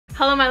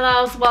Hello my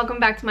loves, welcome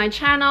back to my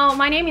channel.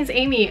 My name is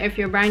Amy if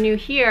you're brand new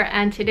here,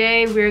 and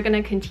today we're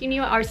gonna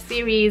continue our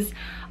series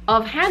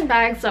of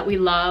handbags that we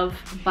love,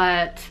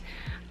 but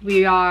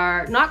we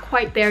are not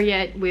quite there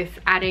yet with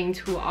adding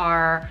to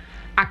our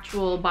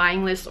actual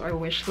buying list or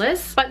wish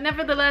list. But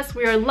nevertheless,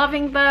 we are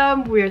loving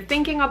them, we're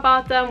thinking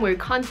about them, we're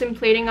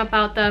contemplating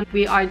about them.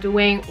 We are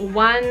doing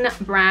one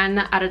brand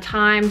at a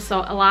time.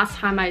 So last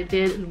time I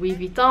did Louis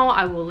Vuitton,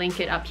 I will link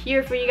it up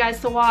here for you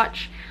guys to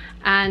watch.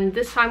 And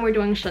this time we're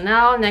doing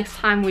Chanel. Next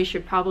time we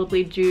should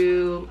probably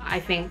do, I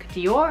think,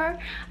 Dior.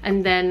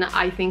 And then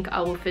I think I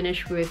will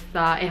finish with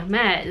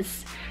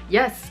Hermes.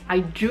 Yes, I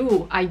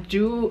do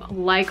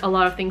like a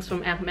lot of things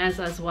from Hermes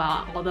as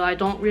well. Although I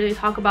don't really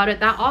talk about it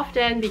that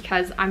often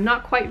because I'm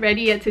not quite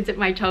ready yet to dip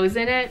my toes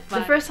in it. But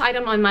the first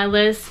item on my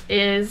list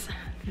is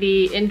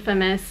the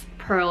infamous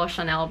pearl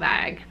Chanel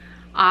bag.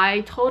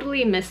 I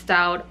totally missed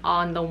out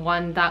on the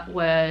one that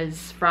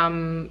was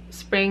from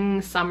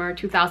spring summer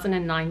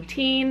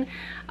 2019.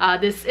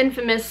 This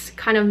infamous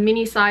kind of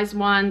mini size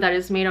one that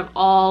is made of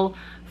all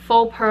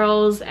faux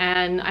pearls,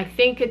 and I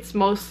think it's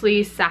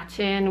mostly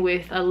satin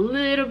with a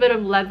little bit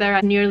of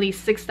leather. Nearly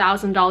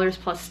 $6,000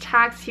 plus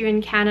tax here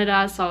in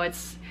Canada, so it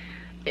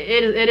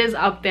is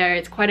up there.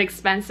 It's quite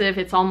expensive.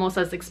 It's almost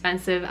as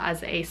expensive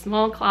as a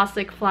small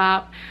classic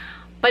flap.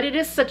 But it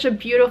is such a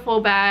beautiful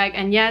bag,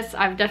 and yes,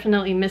 I've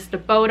definitely missed a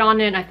boat on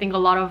it. I think a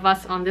lot of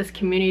us on this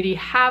community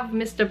have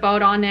missed a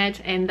boat on it,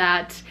 and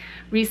that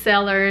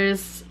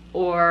resellers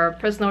or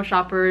personal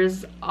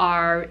shoppers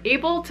are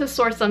able to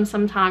source them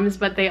sometimes,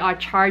 but they are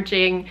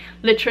charging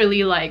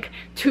literally like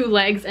 2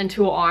 legs and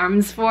 2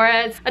 arms for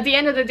it. At the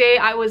end of the day,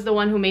 I was the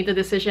one who made the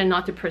decision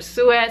not to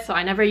pursue it, so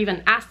I never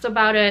even asked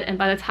about it, and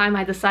by the time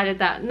I decided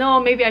that no,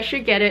 maybe I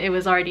should get it, it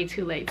was already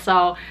too late.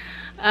 So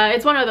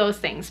it's one of those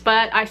things,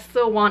 but I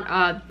still want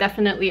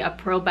definitely a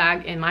pearl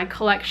bag in my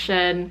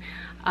collection.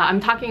 I'm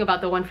talking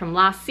about the one from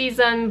last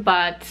season,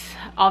 but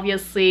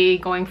obviously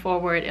going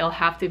forward it'll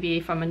have to be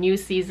from a new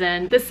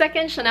season. The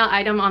second Chanel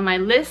item on my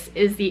list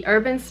is the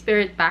Urban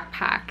Spirit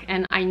backpack,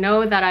 and I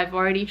know that I've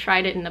already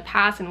tried it in the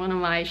past in one of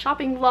my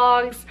shopping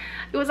vlogs.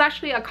 It was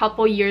actually a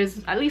couple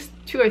years, at least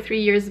 2 or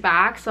 3 years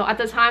back, so at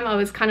the time I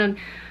was kind of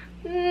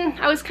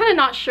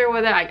not sure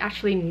whether I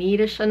actually need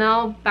a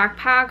Chanel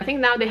backpack. I think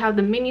now they have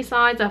the mini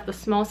size, they have the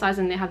small size,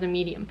 and they have the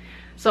medium.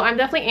 So I'm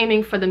definitely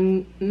aiming for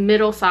the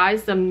middle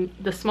size,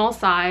 the small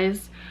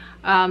size.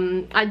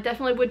 I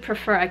definitely would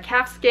prefer a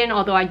calfskin,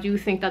 although I do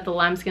think that the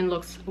lambskin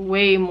looks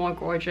way more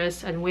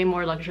gorgeous and way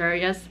more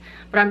luxurious.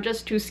 But I'm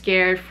just too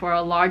scared for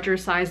a larger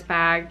size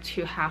bag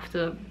to have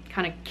to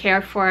kind of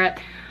care for it.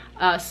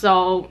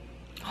 So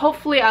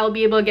hopefully I'll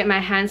be able to get my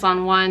hands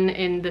on one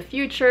in the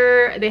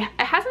future. It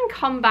hasn't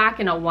come back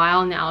in a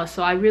while now,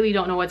 so I really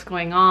don't know what's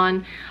going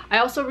on. I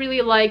also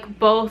really like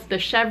both the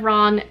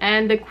chevron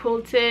and the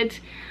quilted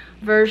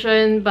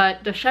version,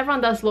 but the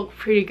chevron does look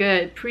pretty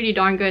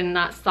darn good in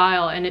that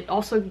style, and it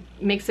also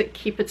makes it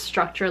keep its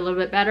structure a little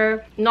bit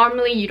better.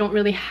 Normally you don't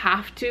really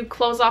have to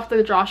close off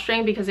the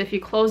drawstring, because if you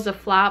close the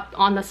flap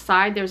on the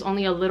side there's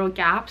only a little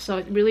gap, so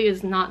it really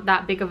is not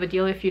that big of a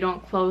deal if you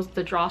don't close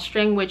the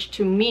drawstring, which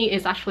to me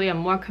is actually a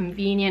more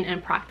convenient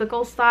and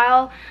practical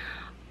style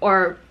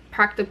or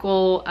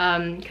practical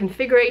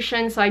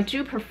configuration, so I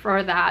do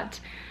prefer that.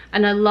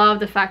 And I love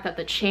the fact that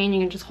the chain, you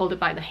can just hold it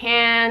by the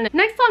hand.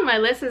 Next on my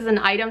list is an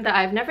item that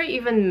I've never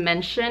even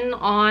mentioned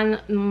on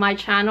my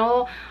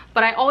channel,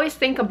 but I always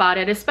think about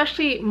it,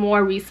 especially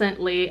more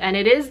recently, and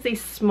it is the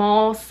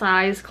small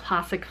size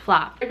classic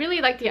flap. I really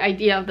like the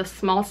idea of the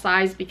small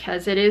size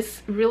because it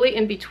is really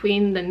in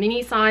between the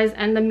mini size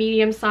and the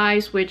medium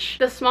size, which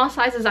the small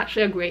size is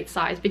actually a great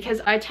size because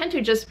I tend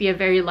to just be a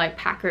very light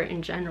packer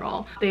in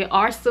general. They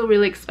are still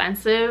really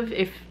expensive.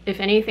 If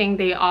anything,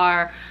 they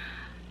are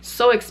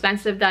so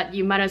expensive that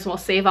you might as well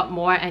save up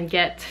more and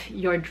get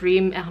your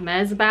dream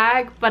Hermes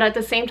bag. But at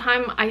the same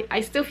time,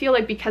 I still feel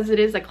like because it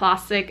is a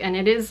classic and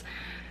it is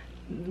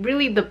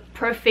really the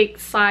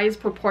perfect size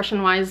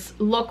proportion wise,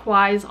 look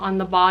wise on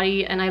the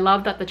body, and I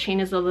love that the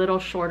chain is a little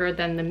shorter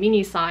than the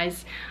mini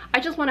size, I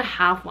just want to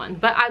have one.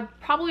 But I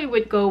probably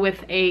would go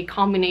with a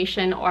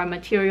combination or a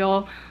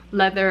material,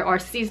 leather or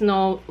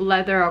seasonal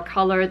leather or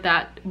color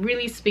that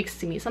really speaks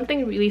to me,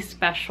 something really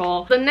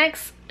special. The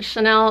next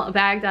Chanel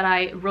bag that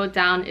I wrote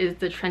down is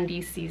the Trendy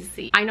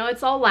CC. I know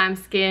it's all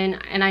lambskin,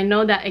 and I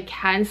know that it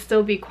can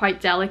still be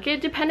quite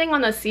delicate depending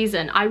on the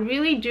season. I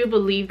really do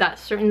believe that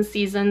certain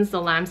seasons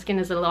the lambskin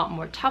is a lot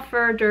more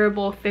tougher,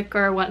 durable,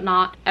 thicker,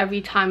 whatnot.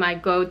 Every time I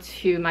go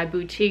to my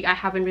boutique, I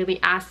haven't really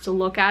asked to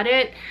look at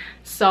it,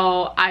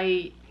 so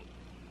I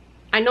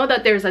know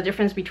that there's a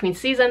difference between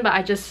season, but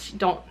I just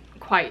don't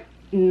quite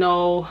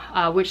know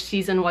which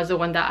season was the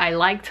one that I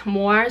liked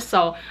more,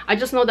 so I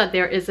just know that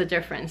there is a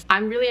difference.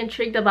 I'm really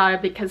intrigued about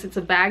it because it's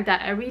a bag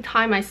that every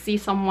time I see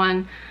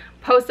someone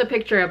post a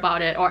picture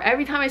about it, or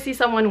every time I see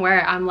someone wear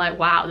it, I'm like,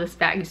 wow, this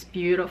bag is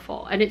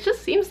beautiful. And it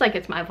just seems like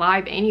it's my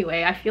vibe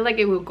anyway. I feel like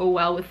it will go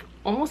well with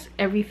almost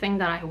everything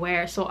that I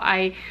wear, so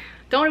I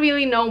don't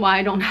really know why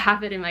I don't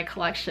have it in my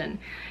collection.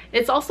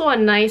 It's also a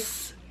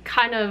nice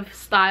kind of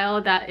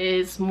style that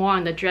is more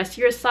on the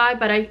dressier side,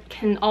 but I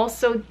can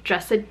also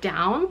dress it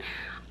down.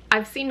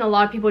 I've seen a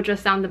lot of people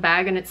dress down the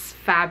bag and it's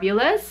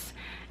fabulous.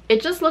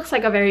 It just looks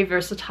like a very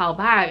versatile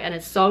bag and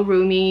it's so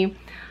roomy.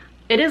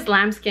 It is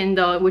lambskin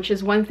though, which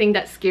is one thing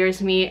that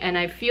scares me, and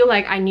I feel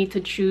like I need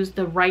to choose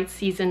the right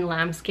season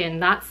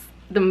lambskin. That's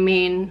the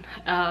main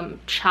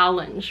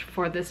challenge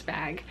for this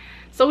bag.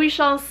 So we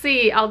shall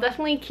see. I'll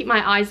definitely keep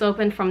my eyes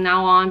open from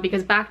now on,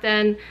 because back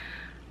then,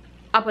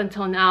 up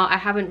until now, I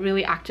haven't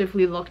really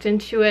actively looked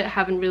into it,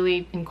 haven't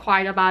really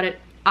inquired about it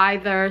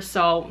either.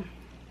 So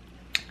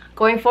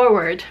going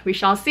forward, we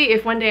shall see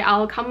if one day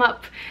I'll come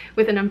up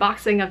with an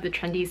unboxing of the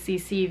trendy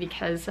CC,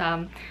 because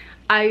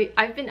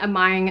I've been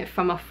admiring it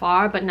from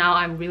afar, but now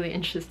I'm really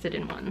interested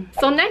in one.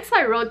 So next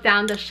I wrote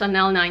down the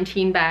Chanel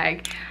 19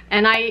 bag,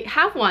 and I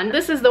have one.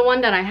 This is the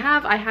one that I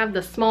have. I have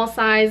the small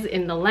size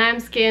in the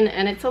lambskin,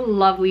 and it's a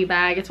lovely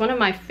bag. It's one of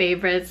my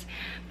favorites.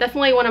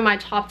 Definitely one of my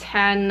top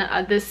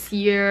 10 this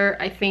year,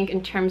 I think,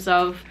 in terms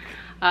of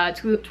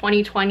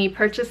 2020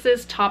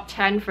 purchases, top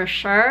 10 for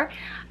sure.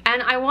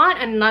 And I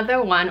want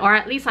another one, or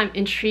at least I'm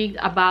intrigued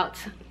about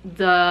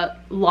the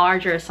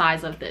larger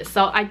size of this.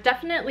 So I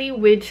definitely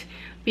would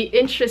be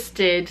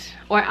interested,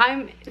 or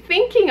I'm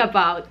thinking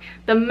about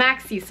the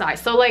maxi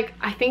size. So like,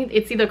 I think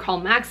it's either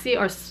called maxi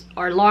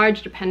or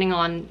large, depending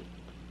on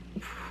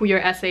who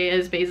your SA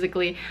is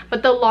basically.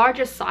 But the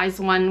largest size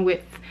one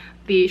with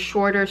the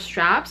shorter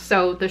straps.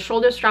 So the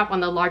shoulder strap on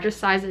the larger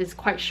size is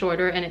quite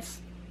shorter, and it's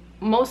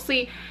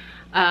mostly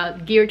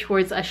geared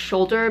towards a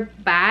shoulder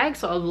bag,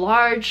 so a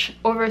large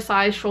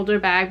oversized shoulder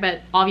bag, but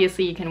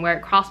obviously you can wear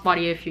it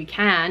crossbody if you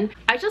can.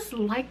 I just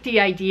like the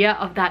idea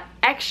of that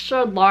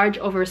extra large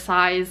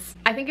oversized.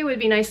 I think it would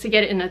be nice to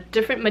get it in a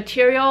different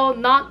material,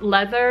 not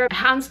leather.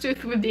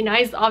 Houndstooth would be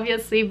nice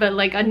obviously, but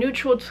like a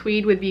neutral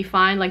tweed would be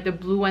fine, like the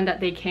blue one that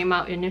they came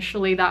out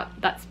initially.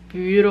 That's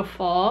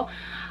beautiful.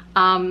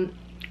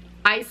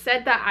 I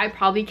said that I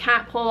probably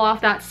can't pull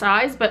off that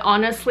size, but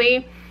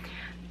honestly,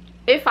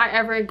 if I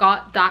ever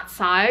got that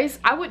size,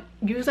 I would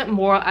use it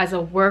more as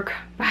a work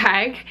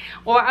bag,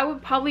 or I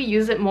would probably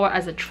use it more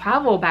as a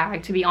travel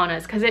bag, to be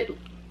honest, because it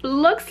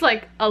looks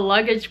like a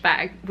luggage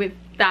bag with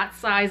that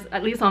size,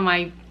 at least on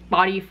my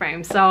body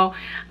frame. So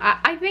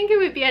I think it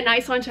would be a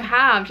nice one to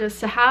have, just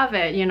to have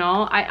it, you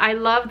know. I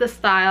love the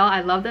style,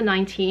 I love the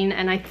 19,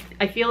 and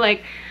I feel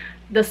like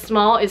the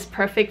small is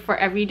perfect for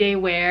everyday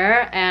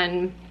wear,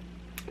 and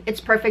it's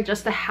perfect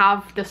just to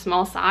have the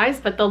small size,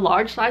 but the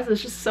large size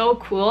is just so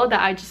cool that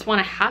I just want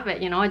to have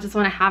it, you know. I just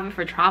want to have it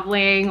for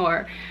traveling,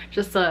 or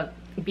just to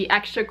be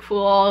extra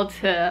cool,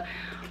 to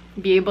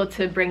be able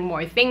to bring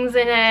more things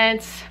in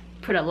it,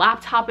 put a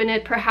laptop in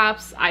it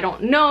perhaps. I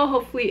don't know,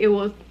 hopefully it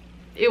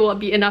will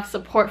be enough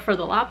support for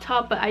the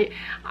laptop, but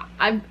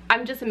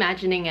I'm just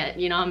imagining it,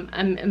 you know.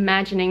 I'm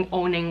imagining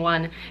owning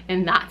one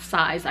in that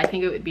size. I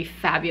think it would be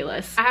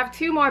fabulous. I have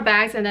two more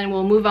bags, and then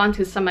we'll move on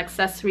to some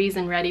accessories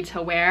and ready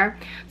to wear.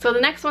 So the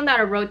next one that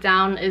I wrote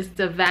down is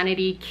the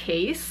vanity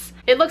case.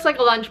 It looks like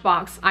a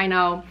lunchbox, I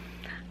know,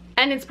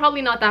 and it's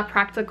probably not that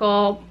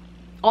practical,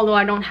 although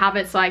I don't have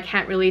it, so I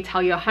can't really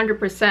tell you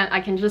 100%.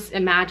 I can just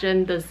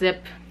imagine the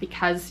zip,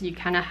 because you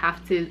kind of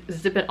have to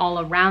zip it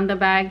all around the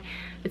bag.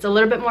 It's a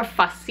little bit more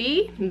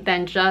fussy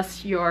than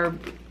just your,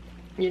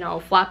 you know,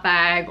 flat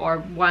bag or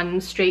one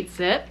straight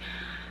zip.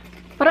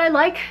 But I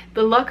like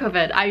the look of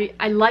it.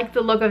 I like the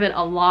look of it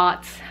a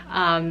lot.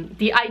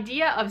 The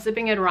idea of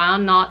zipping it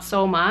around, not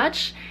so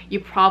much.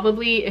 You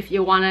probably, if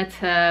you wanted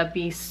to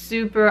be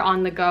super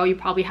on the go, you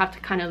probably have to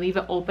kind of leave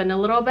it open a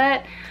little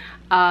bit.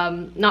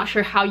 Not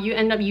sure how you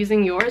end up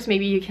using yours.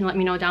 Maybe you can let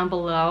me know down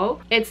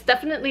below. It's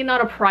definitely not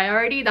a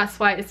priority. That's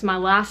why it's my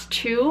last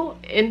two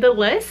in the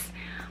list.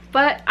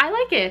 But I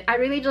like it.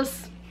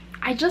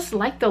 I just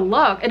like the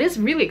look. It is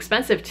really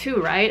expensive too,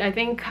 right? I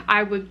think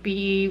I would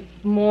be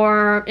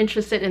more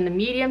interested in the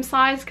medium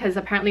size, because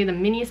apparently the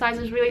mini size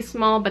is really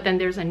small, but then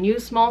there's a new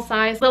small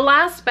size. The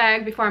last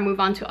bag before I move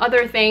on to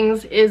other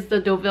things is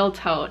the Deauville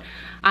tote.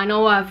 I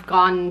know I've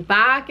gone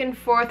back and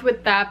forth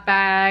with that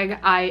bag.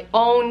 I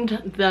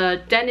owned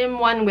the denim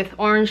one with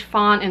orange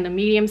font in the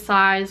medium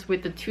size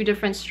with the two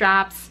different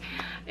straps.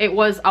 It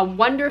was a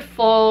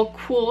wonderful,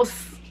 cool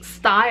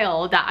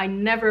style that I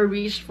never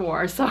reached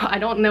for, so I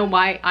don't know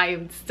why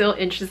I'm still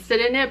interested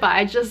in it, but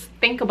I just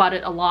think about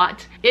it a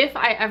lot. If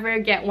I ever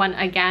get one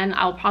again,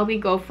 I'll probably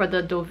go for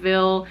the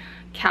Deauville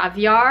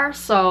caviar.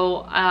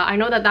 So I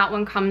know that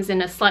one comes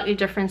in a slightly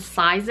different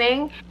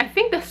sizing. I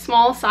think the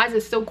small size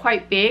is still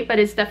quite big, but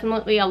it's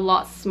definitely a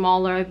lot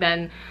smaller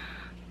than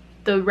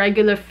the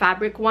regular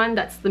fabric one.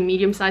 That's the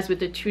medium size with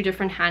the two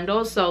different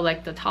handles, so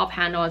like the top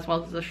handle as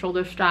well as the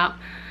shoulder strap.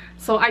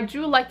 So I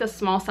do like the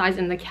small size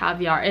in the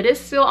caviar. It is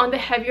still on the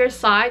heavier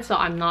side, so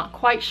I'm not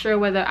quite sure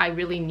whether I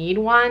really need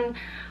one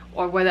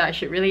or whether I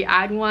should really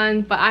add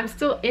one, but I'm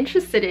still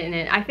interested in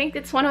it. I think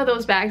it's one of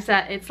those bags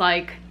that it's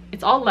like,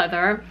 it's all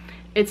leather,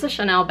 it's a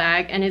Chanel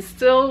bag, and it's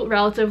still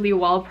relatively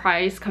well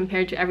priced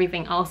compared to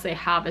everything else they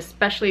have,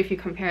 especially if you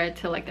compare it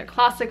to like their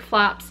classic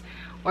flaps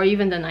or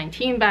even the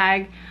 19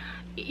 bag.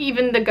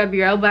 even the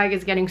Gabrielle bag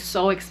is getting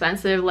so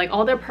expensive. Like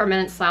all their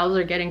permanent styles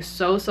are getting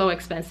so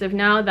expensive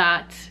now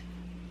that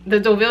the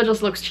Deauville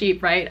just looks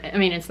cheap, right? I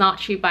mean, it's not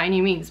cheap by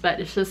any means, but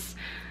it's just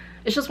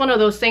one of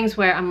those things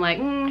where I'm like,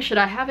 should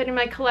I have it in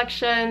my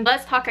collection?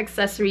 Let's talk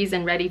accessories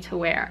and ready to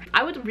wear.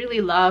 I would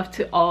really love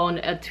to own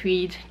a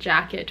tweed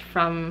jacket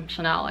from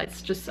Chanel.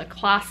 It's just a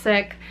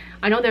classic.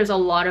 I know there's a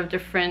lot of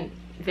different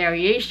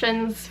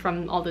variations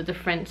from all the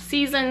different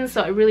seasons,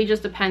 so it really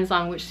just depends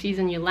on which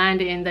season you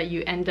land in that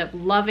you end up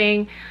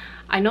loving.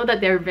 I know that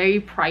they're very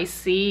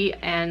pricey,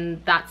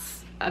 and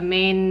that's a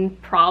main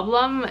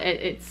problem.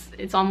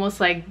 It's almost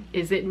like,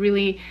 is it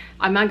really,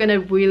 I'm not gonna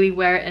really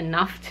wear it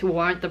enough to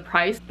warrant the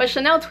price. But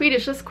Chanel tweed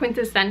is just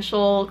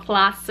quintessential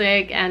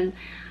classic, and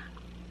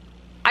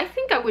I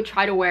think I would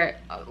try to wear it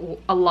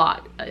a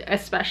lot,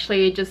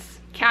 especially just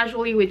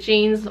casually with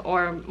jeans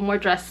or more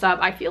dressed up.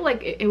 I feel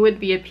like it would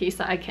be a piece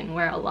that I can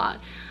wear a lot.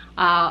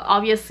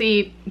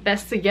 Obviously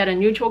best to get a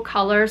neutral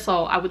color,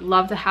 so I would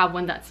love to have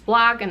one that's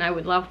black, and I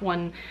would love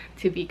one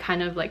to be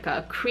kind of like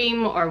a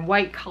cream or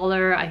white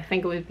color. I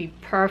think it would be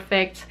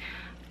perfect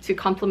to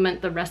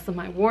complement the rest of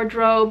my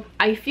wardrobe.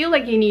 I feel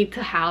like you need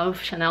to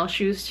have Chanel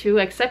shoes too,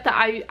 except that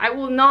I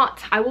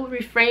will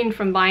refrain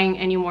from buying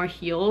any more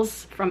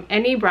heels from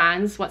any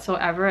brands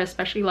whatsoever,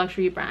 especially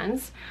luxury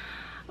brands.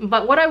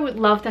 But what I would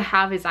love to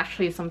have is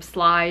actually some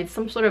slides,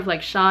 some sort of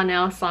like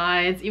Chanel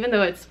slides, even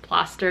though it's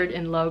plastered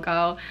in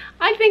logo.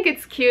 I think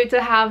it's cute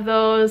to have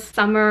those.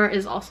 Summer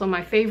is also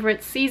my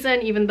favorite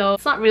season, even though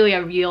it's not really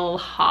a real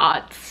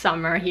hot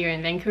summer here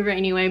in Vancouver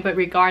anyway, but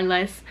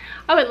regardless,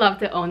 I would love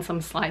to own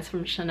some slides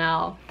from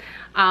Chanel.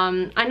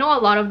 I know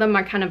a lot of them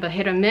are kind of a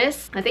hit or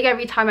miss. I think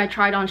every time I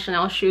tried on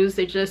Chanel shoes,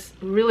 they just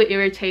really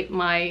irritate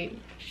my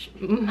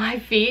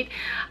feet.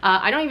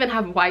 I don't even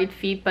have wide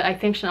feet, but I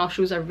think Chanel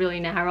shoes are really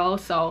narrow,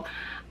 so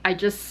I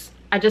just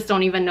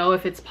don't even know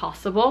if it's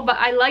possible. But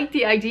I like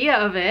the idea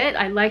of it.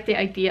 I like the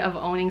idea of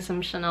owning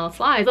some Chanel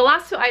slides. The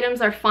last two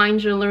items are fine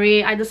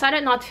jewelry. I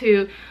decided not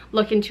to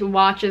look into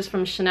watches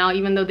from Chanel,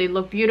 even though they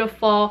look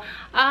beautiful.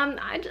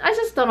 I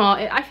just don't know.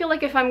 I feel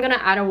like if I'm gonna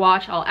add a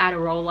watch, I'll add a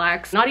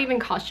Rolex. Not even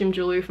costume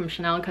jewelry from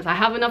Chanel, because I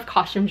have enough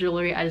costume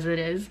jewelry as it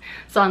is.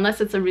 So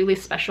unless it's a really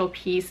special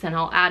piece, then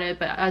I'll add it.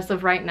 But as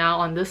of right now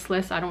on this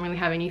list, I don't really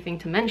have anything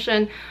to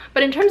mention.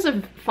 But in terms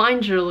of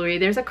fine jewelry,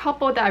 there's a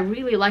couple that I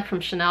really like from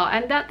Chanel,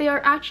 and that they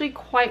are actually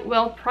quite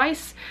well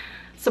priced,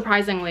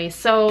 surprisingly.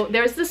 So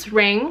there's this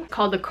ring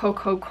called the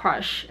Coco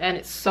Crush, and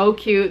it's so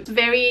cute. It's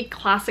very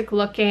classic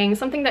looking,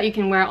 something that you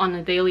can wear on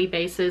a daily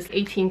basis.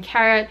 18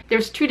 karat.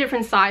 There's two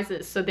different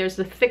sizes. So there's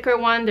the thicker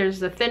one, there's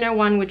the thinner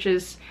one, which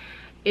is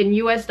in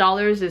US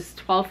dollars is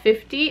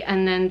 $12.50,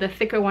 and then the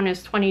thicker one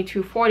is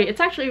 $22.40.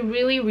 It's actually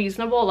really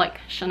reasonable, like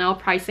Chanel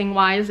pricing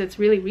wise. It's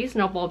really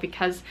reasonable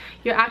because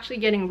you're actually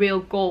getting real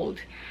gold.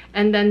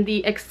 And then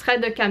the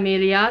Extrait de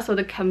Camélia, so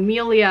the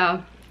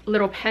camellia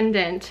little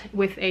pendant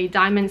with a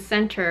diamond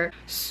center,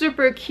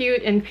 super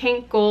cute in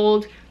pink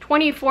gold,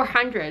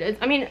 $2,400.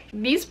 I mean,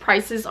 these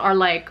prices are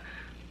like,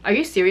 are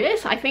you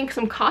serious? I think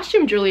some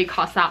costume jewelry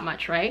costs that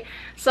much, right?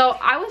 So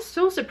I was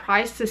so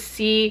surprised to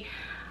see,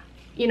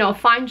 you know,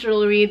 fine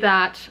jewelry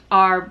that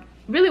are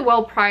really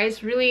well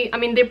priced. Really, I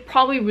mean, they're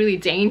probably really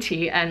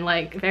dainty and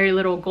like very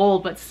little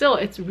gold, but still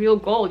it's real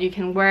gold. You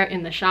can wear it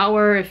in the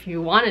shower if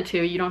you wanted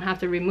to. You don't have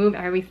to remove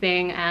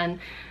everything, and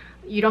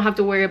you don't have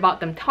to worry about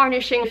them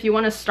tarnishing. If you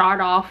want to start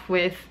off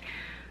with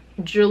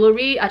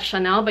jewelry at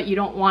Chanel, but you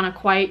don't want to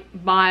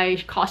quite buy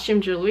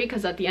costume jewelry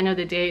because at the end of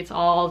the day it's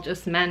all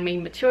just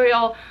man-made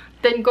material,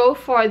 then go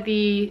for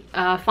the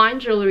fine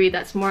jewelry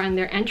that's more in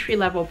their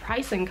entry-level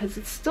pricing, because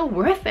it's still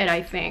worth it.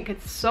 I think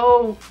it's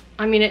so,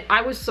 I mean,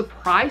 I was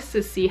surprised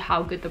to see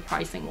how good the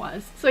pricing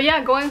was. So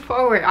yeah, going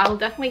forward, I'll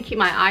definitely keep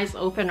my eyes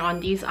open on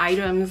these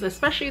items,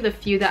 especially the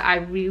few that I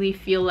really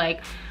feel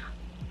like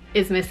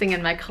is missing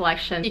in my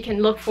collection. You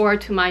can look forward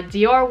to my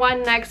Dior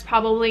one next,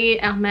 probably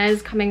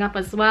Hermes coming up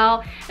as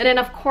well. And then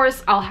of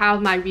course I'll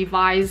have my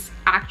revised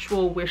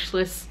actual wish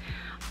list,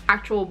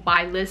 actual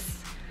buy list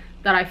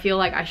that I feel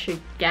like I should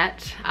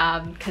get,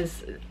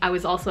 because I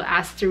was also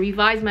asked to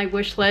revise my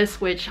wish list,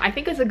 which I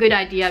think is a good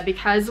idea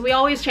because we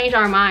always change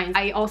our minds.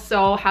 I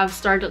also have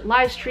started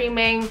live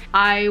streaming.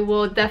 I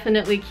will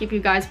definitely keep you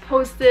guys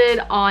posted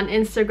on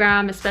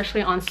Instagram,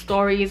 especially on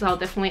stories. I'll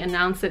definitely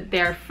announce it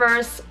there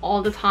first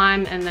all the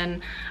time, and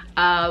then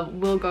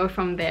we'll go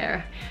from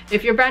there.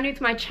 If you're brand new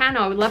to my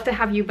channel, I would love to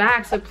have you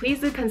back, so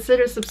please do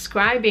consider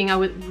subscribing. I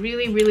would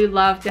really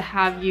love to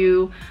have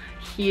you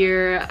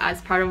here as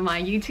part of my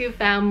YouTube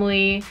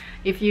family.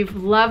 If you've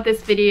loved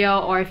this video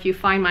or if you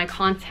find my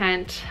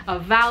content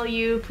of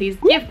value, please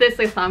give this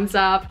a thumbs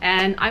up,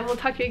 and I will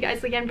talk to you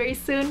guys again very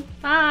soon.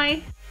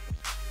 Bye!